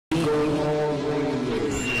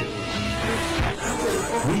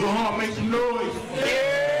go hard, make some noise.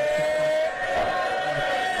 Yeah!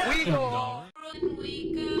 We go hard.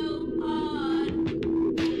 We go on.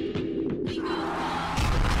 We go on.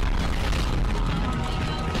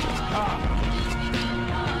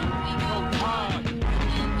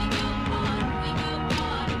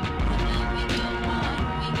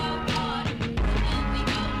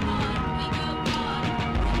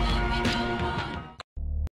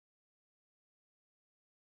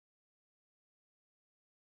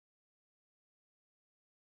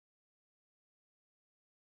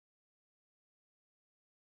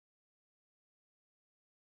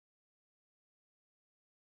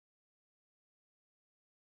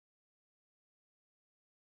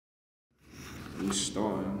 We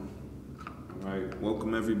starting. Alright,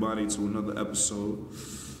 welcome everybody to another episode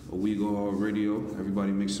of We Go Hard Radio.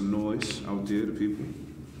 Everybody make some noise out there, the people.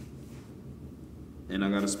 And I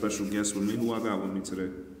got a special guest with me. Who I got with me today?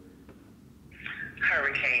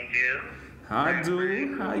 Hurricane Dew. Hi,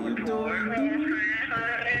 Dew. How you doing?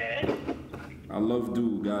 I love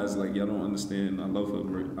Dew, guys. Like, y'all don't understand. I love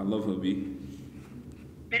her. I love her, B.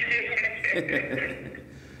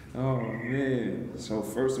 Oh man! So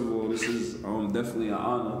first of all, this is definitely an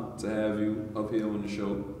honor to have you up here on the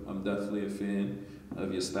show. I'm definitely a fan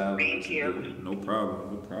of your style. Thank you. No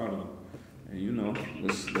problem, no problem. And you know,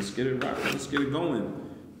 let's get it rocking. Let's get it going.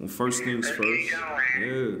 Well, first things Let's first. get it going.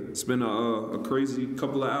 Yeah, it's been a crazy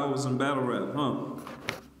couple of hours in battle rap, huh?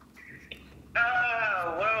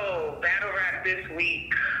 Whoa! Battle rap this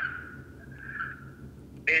week.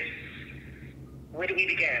 Where do we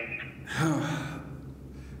begin?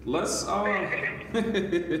 Let's talk about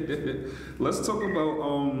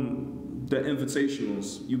the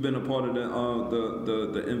invitationals. You've been a part of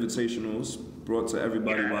the invitationals brought to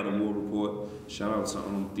everybody by the War Report. Shout out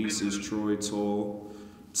to Thesis, Troy, Tall,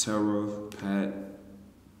 Terra, Pat,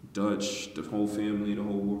 Dutch, the whole family, the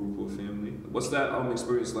whole War Report family. What's that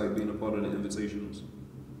experience like being a part of the invitationals?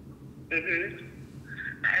 And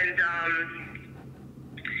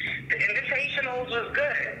the invitationals was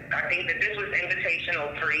good. I think that this was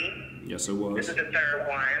invitational 3. Yes, it was. This is the 3rd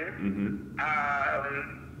one.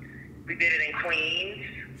 We did it in Queens.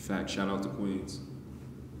 Fact. Shout out to Queens.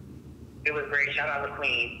 It was great. Shout out to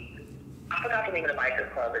Queens. I forgot the name of the bikers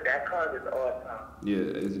club, but that club is awesome. Yeah,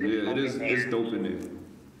 it is. It's dope in there.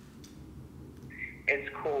 It's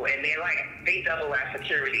cool, and they double as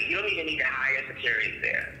security. You don't even need to hire security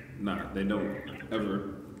there. Nah, they don't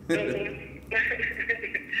ever.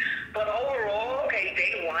 But overall, okay,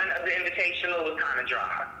 day 1 of the invitational was kind of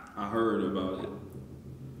dry. I heard about it.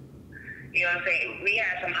 You know what I'm saying? We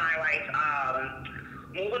had some highlights.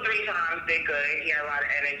 Mover 3 times did good. He had a lot of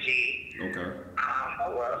energy. Okay.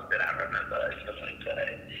 Who else did I remember feeling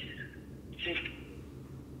good?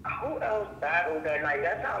 Who else battled that night?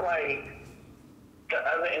 That's how the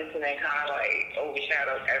other incident kind of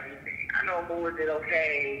overshadowed everything. I know Moore did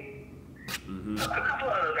okay. A couple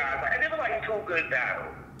other guys, and there were 2 good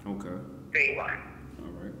battles. Okay. Day 1.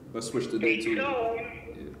 All right. Let's switch to day 2.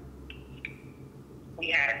 We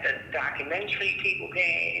had the documentary people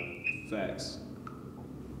came. Facts.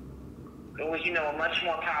 It was, a much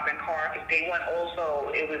more popping car. Because day 1 also,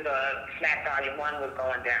 it was Smack Volume 1 was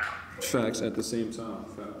going down. Facts at the same time.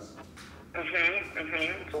 Facts.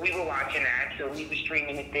 So we were watching that. So we were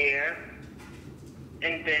streaming it there.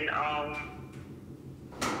 And then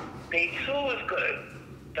day 2 was good.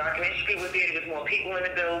 Documentary was there. There was more people in the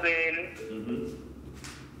building.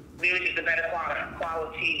 There was just a better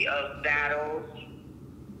quality of battles.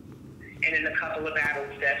 And then a couple of battles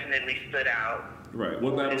definitely stood out. Right.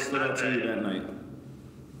 What battle stood out to you that night?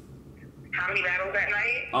 How many battles that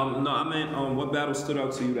night? No, I meant what battle stood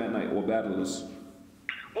out to you that night, or battlers?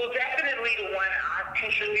 Well, definitely the one I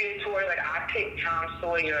contributed toward. I picked Tom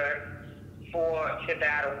Sawyer to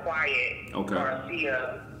battle Quiet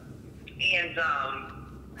Garcia, and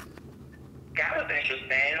that was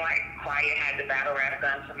interesting. Quiet had the battle rap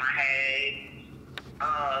gun to my head.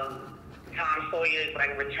 Tom Sawyer's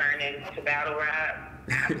returning to battle rap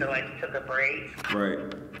after he took a break. Right.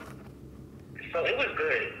 So it was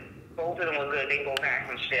good. Both of them were good. They both had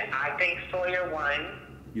some shit. I think Sawyer won.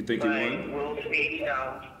 You think he won? We'll see,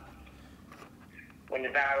 when the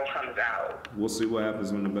battle comes out. We'll see what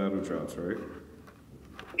happens when the battle drops, right?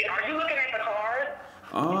 Are you looking at the card?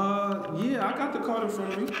 Yeah, I got the card in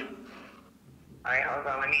front of me. All right, hold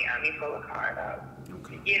on. Let me pull the card up.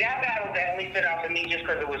 Okay. Yeah, that battle definitely stood out to me just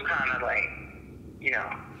because it was kind of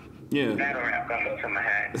yeah. Battle rap coming to my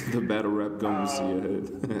head. The battle rap going to your head.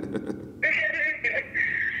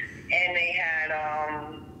 And they had,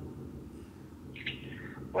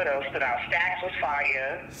 what else stood out? Stacks was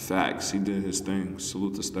fire. Facts, he did his thing.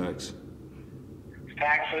 Salute to Stacks.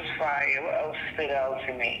 Facts was fire. What else stood out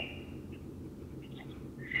to me?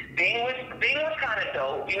 Bing was kind of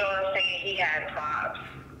dope. You know what I'm saying? He had props.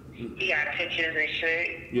 He had pictures and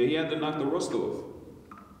shit. Yeah, he had to knock the rust off.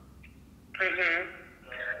 Mhm.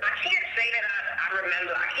 I can't say that I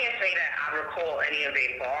remember. I can't say that I recall any of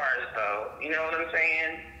their bars though. You know what I'm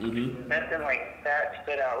saying? Mm-hmm. Nothing like that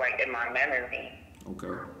stood out like in my memory.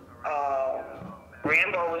 Okay.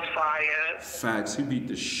 Rambo was fire. Facts. He beat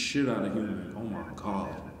the shit out of Human. Oh my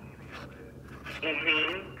god.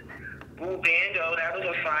 Mhm. Bando, that was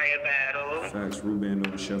a fire battle. Facts. Rubando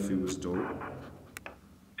and Sheffy was dope.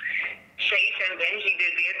 Chase and Benji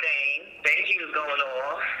did their thing. Benji was going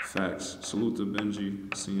off. Facts. Salute to Benji,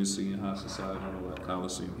 CNC and High Society and all that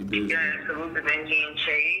Coliseum. He did. Yeah, salute to Benji and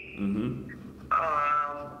Chase. Mm-hmm.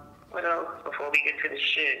 What else before we get to the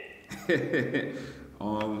shit?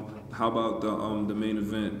 How about the main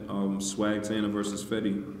event, Swag Tanner versus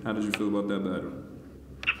Fetty? How did you feel about that battle? Oh,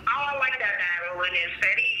 I like that battle. And then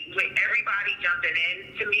Fetty, with everybody jumping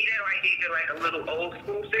in, to me, they did like a little old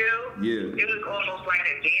school feel. Yeah. It was almost like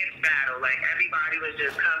a dance battle. Like everybody was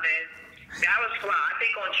just coming. That was fly. I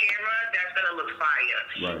think on camera, that's gonna look fire.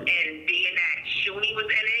 Right. And being that Shuni was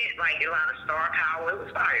in it, like a lot of star power, it was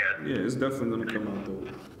fire. Yeah, it's definitely gonna come out dope.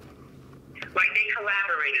 Like they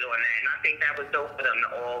collaborated on that, and I think that was dope for them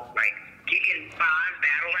to all like getting 5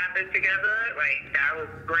 battle rappers together. Like that was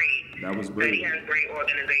great. That was great. He has great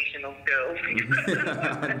organizational skills.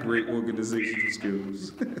 Great organizational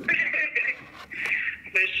skills.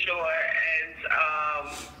 For sure. And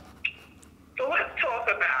so let's talk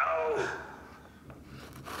about.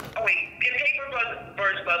 Oh wait, in Paper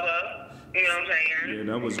versus Bubba. You know what I'm saying? Yeah,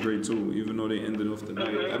 that was great too. Even though they ended off the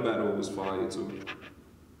night, that battle was fire too.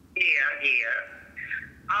 Yeah.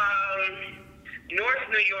 North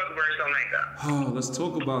New York versus Omega. Oh, let's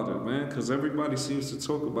talk about it, man, because everybody seems to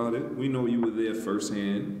talk about it. We know you were there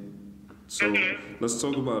firsthand. So let's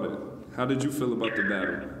talk about it. How did you feel about the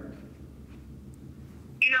battle?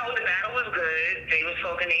 You know, the battle was good. They was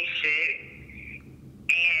talking their shit.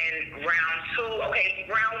 And round 1,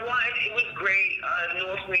 it was great.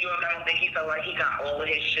 North New York, I don't think he felt like he got all of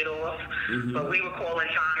his shit off. But we were calling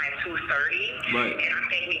time at 2:30. Right. And I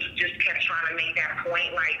think we just kept trying to make that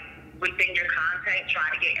point, like, within your content, try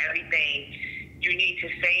to get everything you need to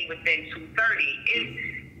say within 2:30.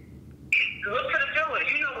 Look for the filler.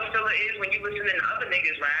 You know what filler is when you listen to other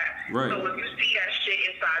niggas rap. Right. So if you see that shit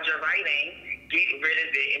inside your writing, get rid of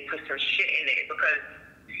it and put some shit in it, because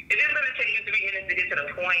if it's going to take you 3 minutes to get to the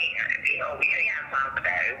point, you know, we ain't have time for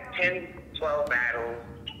that. It's 10, 12 battles.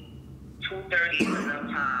 2:30 is enough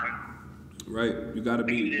time. Right. You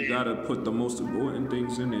gotta put the most important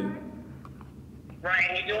things in there. Right,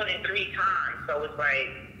 and you're doing it 3 times, so it's like,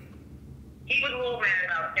 he was a little mad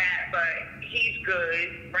about that, but he's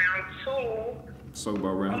good. Round 2. Let's talk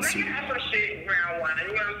about round 2. They had some shit in round 1, you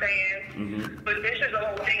know what I'm saying? But this is the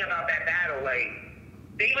whole thing about that battle. Like,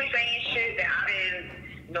 they were saying shit that I didn't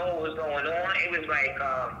know what was going on. It was like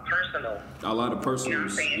personal. A lot of personals. You know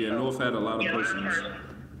what I'm saying? Yeah, So, North had a lot of personals.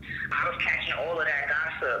 I was catching all of that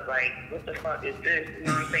gossip. Like, what the fuck is this? You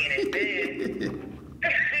know what I'm saying?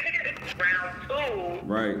 And then round 2,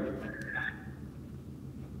 Right.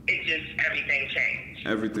 it just everything changed.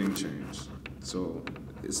 Everything changed. So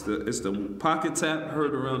it's the pocket tap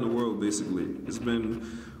heard around the world. Basically, it's been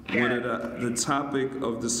one of the topic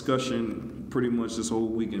of discussion pretty much this whole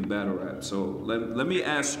week in battle rap. So let me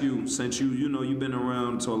ask you, since you've been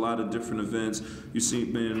around to a lot of different events,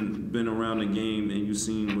 been around the game and you've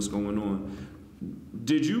seen what's going on.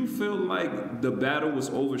 Did you feel like the battle was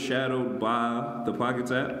overshadowed by the pocket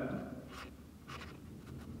tap?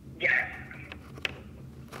 Yes.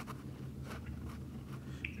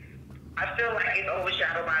 I feel like it's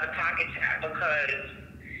overshadowed by the pocket tap because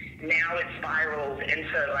now it spirals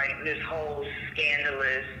into like this whole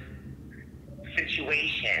scandalous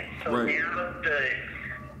situation. So Right. now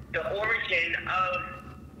the origin of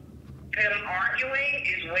them arguing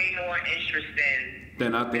is way more interesting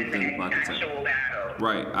Then I think than the the pocket tap. actual battle.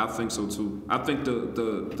 Right, I think so too. I think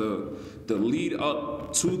the lead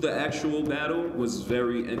up to the actual battle was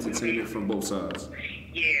very entertaining from both sides.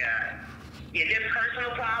 Yeah, their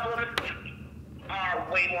personal problems are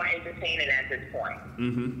way more entertaining at this point.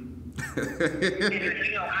 You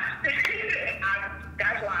know,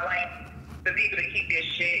 that's why I like the people to keep their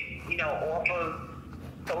shit, off of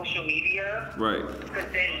social media. Right.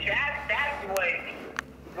 Because then that's what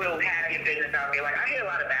will have your business out there. Like, I hear a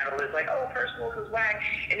lot of battlers like, oh, personal is whack,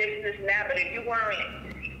 and this and that, but if you weren't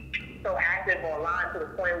so active online to the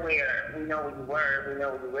point where we know where you were, we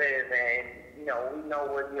know where you live, and, we know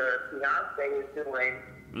what your fiance is doing,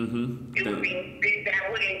 it would be, that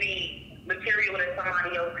wouldn't be material that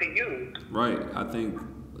somebody else could use. Right. I think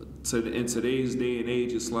in today's day and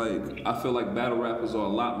age, it's like I feel like battle rappers are a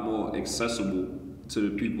lot more accessible to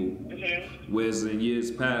the people. Mm-hmm. Whereas in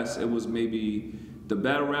years past, it was maybe the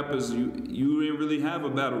battle rappers, you didn't really have a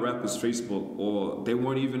battle rappers Facebook, or they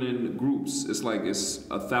weren't even in groups. It's like it's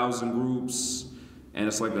 1,000 groups, and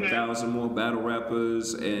it's like 1,000 more battle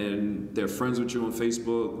rappers, and they're friends with you on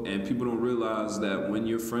Facebook, and people don't realize that when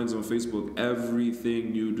you're friends on Facebook,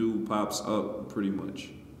 everything you do pops up pretty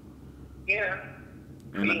much. Yeah,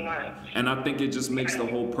 pretty much. And I think it just makes the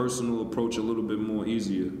whole personal approach a little bit more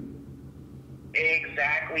easier.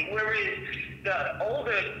 Exactly. Whereas the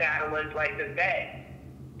older battlers, like the vet,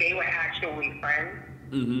 they were actually friends.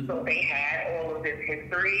 Mm-hmm. So they had all of this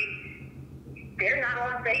history. They're not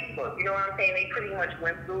on Facebook. You know what I'm saying? They pretty much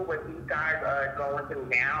went through what these guys are going through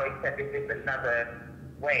now, except it's just another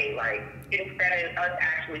way. Like, instead of us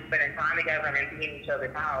actually spending time together and being in each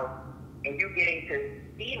other's house, and you getting to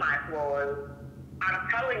see my flaws, I'm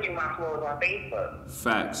telling you my flaws on Facebook.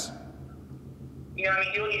 Facts. You know what I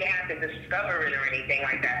mean? You don't even have to discover it or anything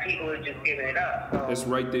like that. People are just giving it up. So. It's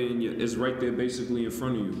right there it's right there basically in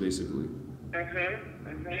front of you, basically.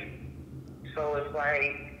 So it's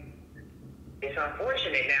like, it's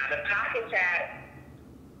unfortunate. Now, the pocket chat,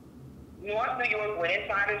 North New York went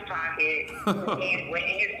inside his pocket, and went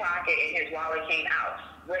in his pocket, and his wallet came out.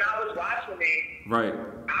 When I was watching it, Right.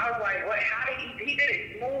 I was like, what? How did he did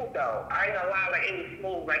it smooth, though. I ain't gonna lie, like, it was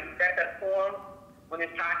smooth. Like, he set that form. When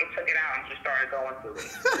his pocket took it out and just started going through it.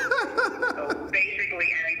 So basically,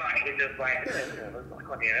 everybody was just like, you know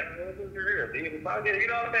what I'm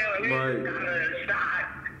saying? Like, Right. kind of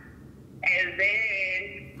stopped. And then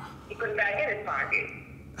he put it back in his pocket.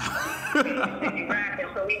 And he rapped, and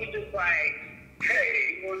so he was just like,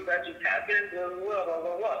 hey, you got your tap in, blah, blah,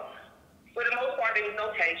 blah, blah. For the most part, there was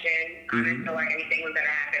no tension. I didn't feel like anything was going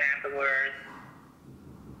to happen afterwards.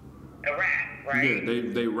 A rap, right?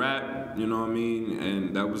 Yeah, they rap, you know what I mean?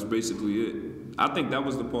 And that was basically it. I think that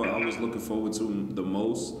was the part I was looking forward to the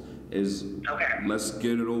most is let's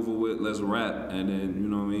get it over with, let's rap. And then, you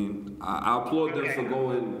know what I mean? I applaud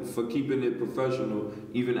them for keeping it professional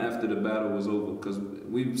even after the battle was over. Because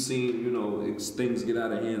we've seen, you know, things get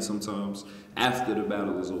out of hand sometimes after the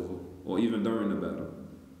battle is over or even during the battle.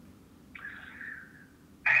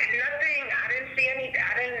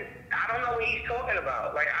 I don't know what he's talking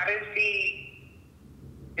about. Like, I didn't see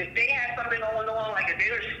if they had something going on, like if they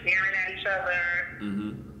were staring at each other,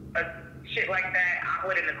 shit like that, I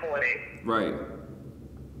wouldn't have caught it. Right.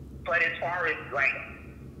 But as far as like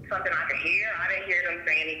something I could hear, I didn't hear them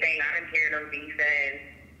say anything. I didn't hear them beefing.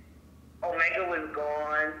 Omega was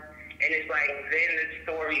gone, and it's like then the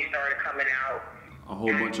story started coming out. A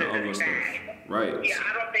whole bunch of other stuff. Right. Yeah,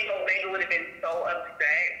 I don't think Omega would have been so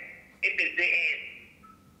upset if it didn't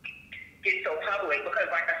get so public, because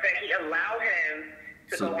like I said, he allowed him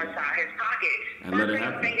to go inside his pocket. And let it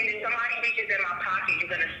happen. I'm thinking if somebody reaches in my pocket, you're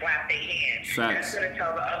gonna slap their hand. Facts. That's gonna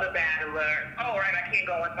tell the other battler, oh right, I can't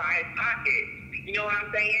go inside his pocket. You know what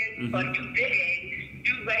I'm saying? But you didn't.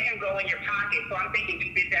 You let him go in your pocket. So I'm thinking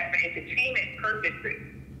you did that for entertainment purposes.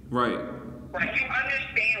 Right. Like, you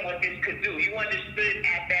understand what this could do. You understood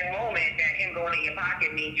at that moment that him going in your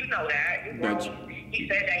pocket means, you know that. You know, he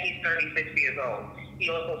said that he's 36 years old. He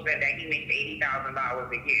also said that he makes $80,000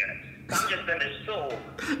 a year. So I'm just going to assume,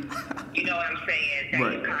 you know what I'm saying,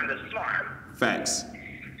 that he's kind of smart. Facts.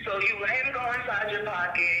 So you let him go inside your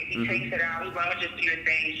pocket. He takes it out. He rummages through your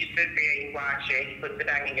things. You sit there, you watch it. He puts it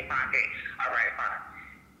back in your pocket. All right, fine.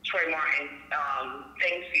 Troy Martin,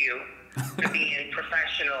 thanks you for being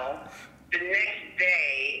professional. The next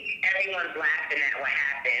day, everyone's laughing at what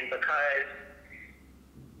happened because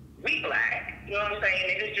we black. You know what I'm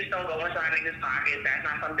saying? Niggas just don't go inside niggas' pockets. That's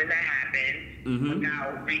not something that happens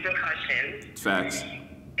without repercussions. Facts. And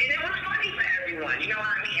it was funny for everyone. You know what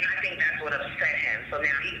I mean? And I think that's what upset him. So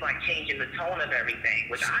now he's like changing the tone of everything,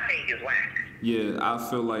 which I think is whack. Yeah, I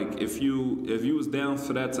feel like if you was down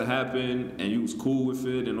for that to happen and you was cool with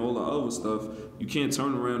it and all the other stuff, you can't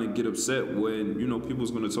turn around and get upset when, you know,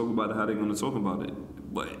 people's gonna talk about it how they're gonna talk about it.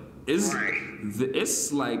 But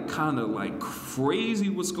it's like kind of like crazy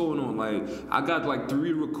what's going on. Like, I got like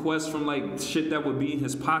 3 requests from like shit that would be in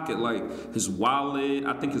his pocket, like his wallet.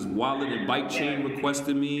 I think his wallet and bike chain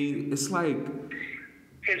requested me. It's like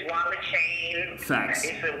his wallet chain. Facts.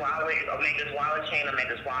 It's a wallet. Omega's wallet chain.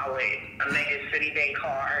 Omega's wallet. Omega's Citibank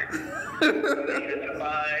card. Omega's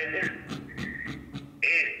bud.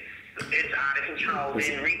 It's out of control.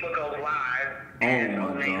 Then Reaper goes live. And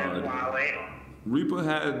Omega's wallet.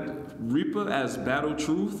 Reaper as Battle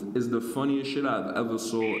Truth is the funniest shit I've ever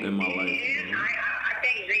saw in my life. I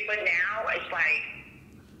think Reaper now, it's like,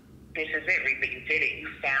 this is it, Reaper. You did it. You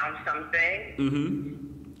found something.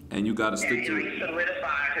 And you gotta stick to And it. it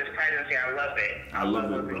solidifies his presence here. I love it. I love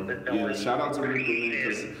it, what bro. Reaper's doing. Yeah, shout out to Reaper, man,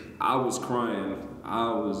 because I was crying.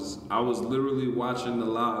 I was literally watching the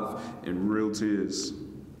live in real tears.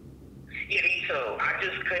 Yeah, me too. I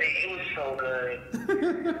just couldn't. It was so good.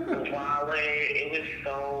 The wallet, it was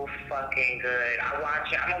so fucking good. I'm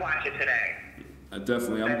gonna watch it today. I'm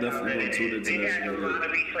definitely gonna tune into It that has a lot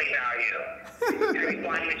of replay value.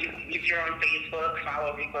 Everyone, if you're on Facebook,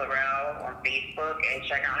 follow Reaper Rel on Facebook and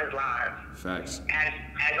check out his live. Facts. As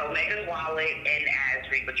Omega's Wallet and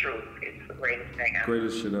as Reaper Truth. It's the greatest thing ever.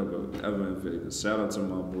 Greatest shit ever in Vegas. Shout out to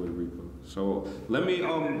my boy Reaper. So let me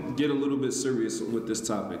get a little bit serious with this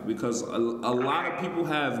topic because a lot of people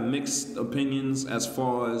have mixed opinions as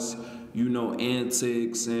far as, you know,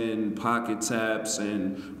 antics and pocket taps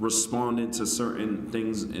and responding to certain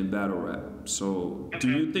things in battle rap. So do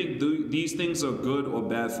you think these things are good or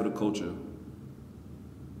bad for the culture?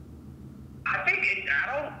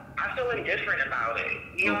 I feel indifferent about it.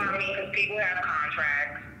 You know what I mean? Because people have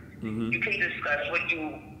contracts. You can discuss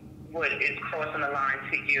what is crossing the line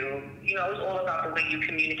to you. You know, it's all about the way you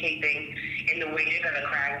communicate things and the way you're going to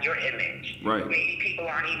craft your image. Right. Maybe people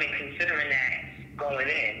aren't even considering that going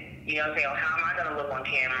in. You know what I'm saying? Oh, how am I going to look on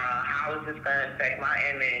camera? How is this going to affect my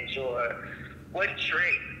image? Or what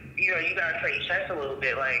trick? You know, you got to play chess a little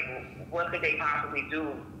bit. Like, what could they possibly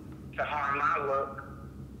do to harm my look?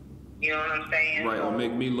 You know what I'm saying? Right, or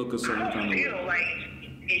make me look a certain kind of way. I feel like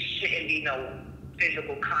it shouldn't be no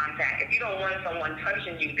physical contact. If you don't want someone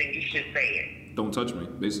touching you, then you should say it. Don't touch me,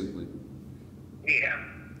 basically. Yeah.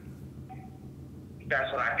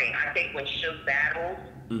 That's what I think. I think when Shook battles,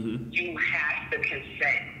 you have to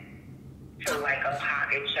consent to like a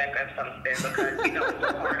pocket check or something because you know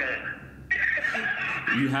it's hard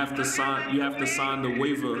to. You have to sign the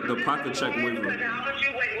waiver, the pocket check waiver. Because how much you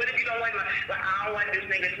wait? What if you don't want like I don't want this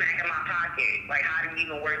nigga smacking my pocket? Like how do you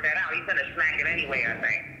even work that out? He's gonna smack it anyway, I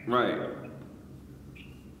think. Right.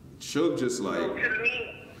 Shook just like. So to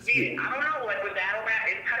me, I don't know. Like with battle rap,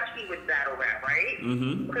 it's touchy with battle rap, right?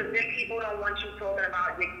 Because then people don't want you talking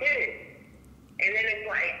about your kids, and then it's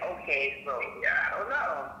like, okay, so yeah, I don't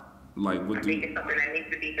know. Like what I think it's something that needs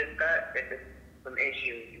to be discussed. If it's some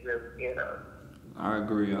issues, you know. I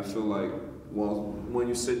agree. I feel like, well, when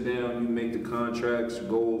you sit down, you make the contracts,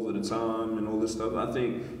 go over the time and all this stuff. I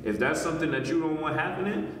think if that's something that you don't want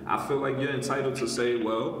happening, I feel like you're entitled to say,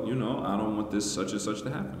 well, you know, I don't want this such and such to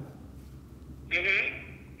happen. That's it.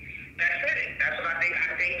 That's what I think.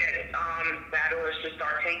 I think that battlers should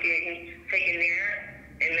start taking their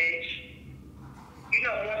image, you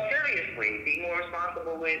know, more seriously. Be more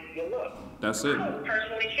responsible with your look. That's it. I don't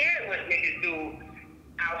personally care what niggas do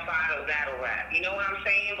outside of battle rap. You know what I'm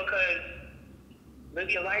saying? Because live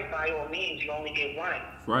your life by all means. You only get one.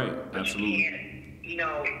 Right. But Absolutely. you can't, you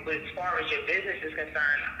know, but as far as your business is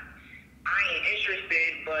concerned, I ain't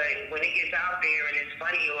interested, but when it gets out there and it's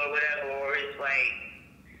funny or whatever, or it's like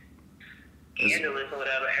scandalous or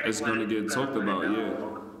whatever, It's going to get talked about, yeah.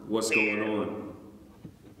 What's going on?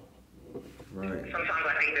 Right. Sometimes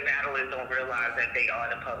I think the battlers don't realize that they are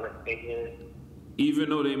the public figures. Even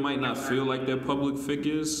though they might not feel like they're public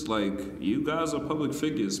figures, like, you guys are public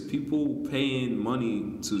figures. People paying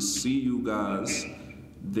money to see you guys.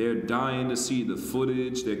 They're dying to see the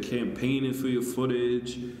footage. They're campaigning for your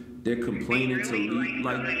footage. They're complaining to leak.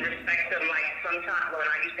 Like, respect them. Like, sometimes when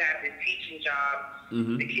I used to have this teaching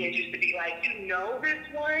job, the kids used to be like, you know this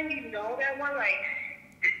one? You know that one? Like,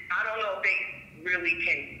 I don't know if they really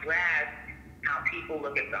can grasp how people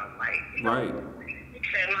look at them. Like, you know, right.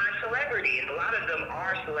 Semi-celebrities. A lot of them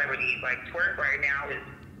are celebrities. Like Twerk right now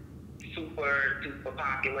is super duper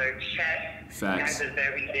popular. Chess Facts. has a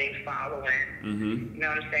very big following. You know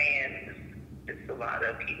what I'm saying? It's a lot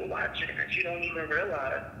of people watching that you don't even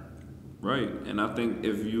realize. Right, and I think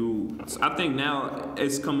now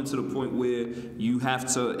it's coming to the point where you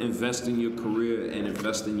have to invest in your career and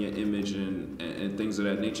invest in your image and things of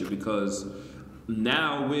that nature, because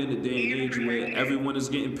now we're in a day and age where everyone is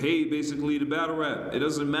getting paid basically to battle rap. It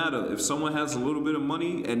doesn't matter if someone has a little bit of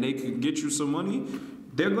money and they can get you some money,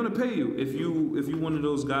 they're gonna pay you if you one of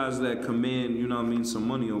those guys that command, you know what I mean, some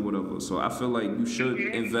money or whatever. So I feel like you should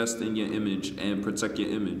invest in your image and protect your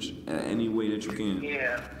image any way that you can.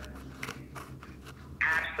 Yeah.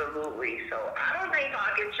 Absolutely. So I don't think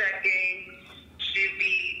pocket checking should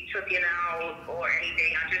be taken out or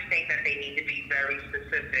anything. I just think that they need to be very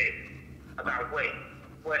specific about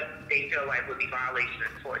what they feel like would be violations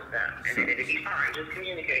towards them. And then it'd be fine. Just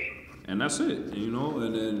communicate. And that's it, you know.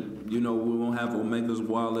 And then, you know, we won't have Omega's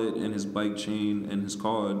wallet and his bike chain and his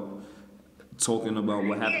card talking about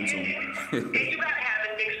what happened to him. And you gotta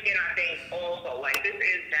have a thick skin. I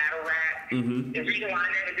Mm-hmm. The reason why I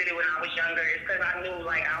never did it when I was younger is because I knew,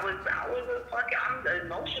 like, I'm an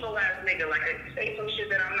emotional ass nigga. Like, I say some shit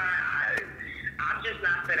that I'm just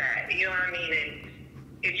not for that. You know what I mean? And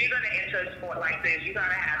if you're gonna enter a sport like this, you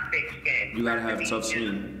gotta have thick skin. You gotta have tough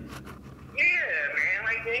skin. Yeah, man.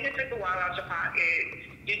 Like, nigga took a while out your pocket.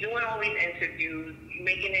 You're doing all these interviews. You're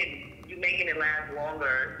making it last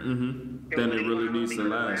longer. Mm-hmm. Then it really needs to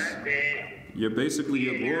last. You're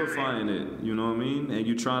glorifying it, you know what I mean? And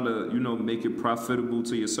you're trying to, make it profitable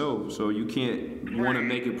to yourself. So you can't want to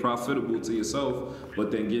make it profitable to yourself,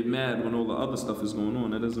 but then get mad when all the other stuff is going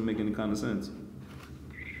on. That doesn't make any kind of sense.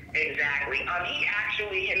 Exactly. He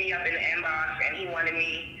actually hit me up in the inbox and he wanted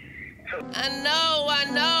me to. I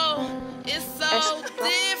know. It's so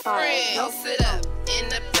different. Don't sit up in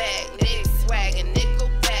the back, nigga swaggin', nickel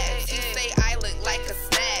back. He say I look like a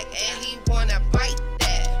snack, and he wanna bite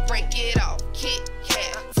that. Break it off, kick